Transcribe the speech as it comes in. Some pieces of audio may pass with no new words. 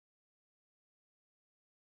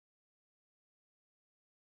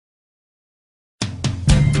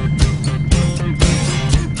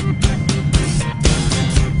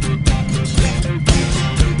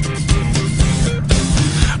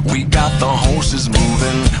horses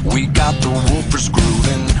moving, we got the woofers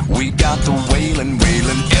grooving, we got the wailing,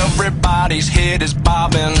 wailing. Everybody's head is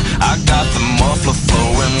bobbing. I got the muffler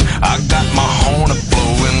flowing, I got my horn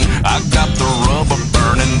blowing, I got the rubber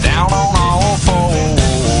burning down on all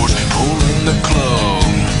fours. Pulling the club,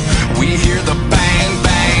 we hear the bang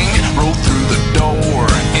bang roll through the door.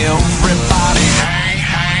 Everybody hang,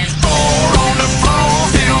 hang, forward on the floor,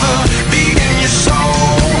 feel the beat in your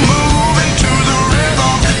soul, moving to the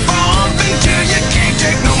rhythm, bump until you can't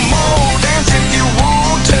take no more. Dance if you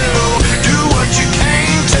want to, do what you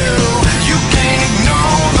came to. You can't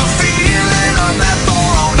ignore the feeling of that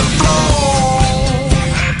floor on the floor.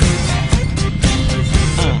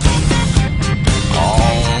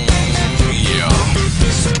 Oh yeah.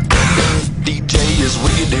 DJ is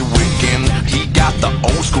wiggity wicking, he got the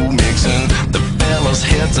old school mixing. The fellas'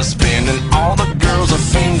 heads are spinning, all the girls are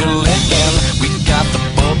finger licking. We got the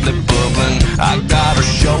bubbly bubbling, I got her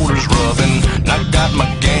shoulders rubbing, I got my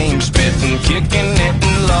game spitting, kicking it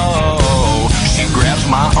low. She grabs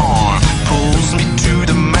my arm, pulls me to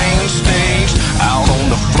the main stage, out on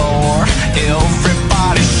the floor.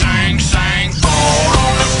 Everybody sing, sing, forward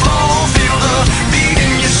on the floor, feel the beat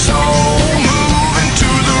in your soul, moving to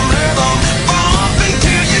the rhythm, bump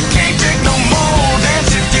until you can't take no more.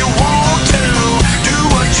 Dance if you want to, do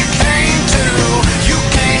what you came to. You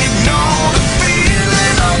can't ignore the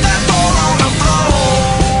feeling of that floor on the floor.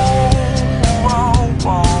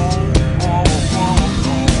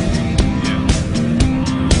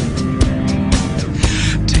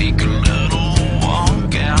 Take a little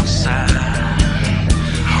walk outside,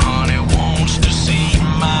 honey wants to see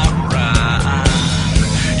my ride.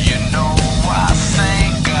 You know I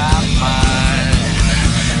think I might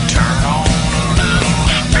turn on a little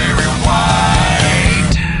Barry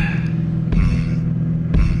White.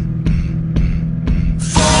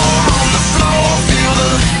 Fall on the floor, feel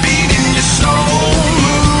the beat in your soul,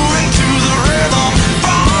 moving to the rhythm,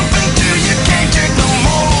 bump until you can't take no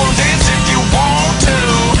more. Dance if you want to,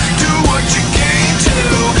 do what you came to.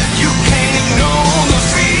 You can't ignore the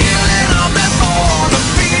feeling of that floor, the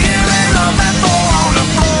feeling of that floor on the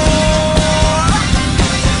floor.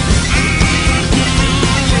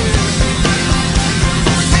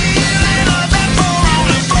 Feeling of that floor on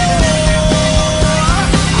the floor.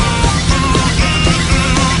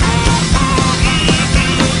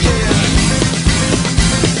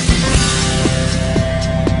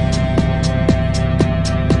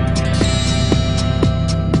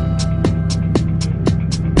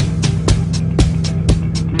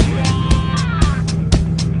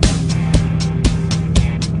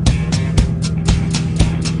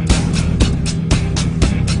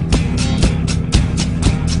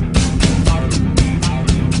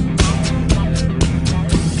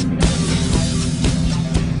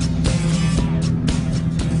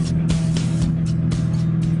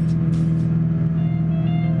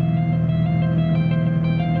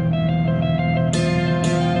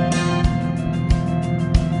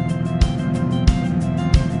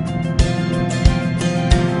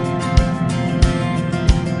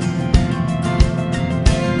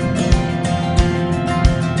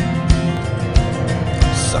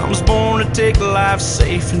 Some's born to take life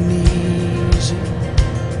safe and easy.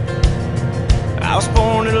 I was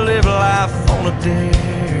born to live life on a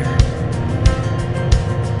dare.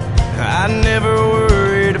 I never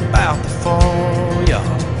worried about the fall,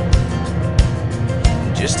 y'all.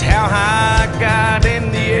 Just how high I got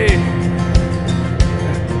in the air.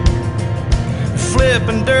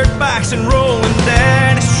 Flipping dirt bikes and rolling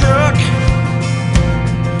daddy's truck.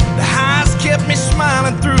 The highs kept me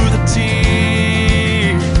smiling through the tears.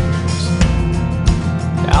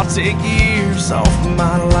 I'll take years off of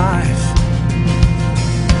my life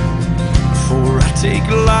before I take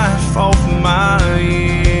life off of my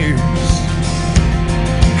years.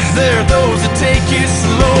 There are those that take it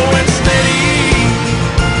slow and steady,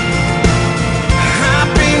 high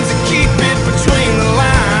beams that keep it between the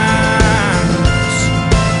lines,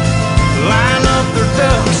 line up their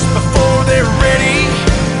ducks before they're ready.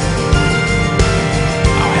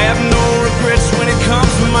 I'll have no regrets when it comes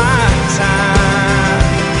to my time.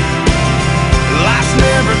 Life's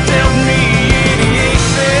never dealt me any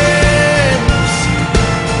aces,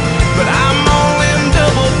 but I'm all in,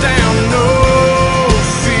 double down, no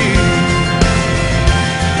fear.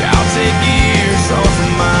 I'll take years off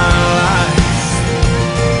of my life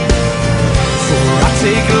before I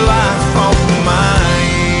take life off of my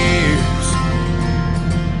years.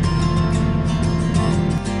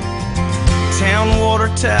 Town water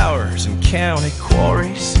towers and county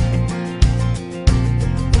quarries,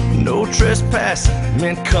 no trespassing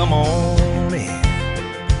meant come on in.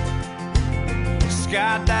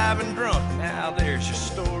 skydiving drunk. Now there's your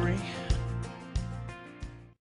story.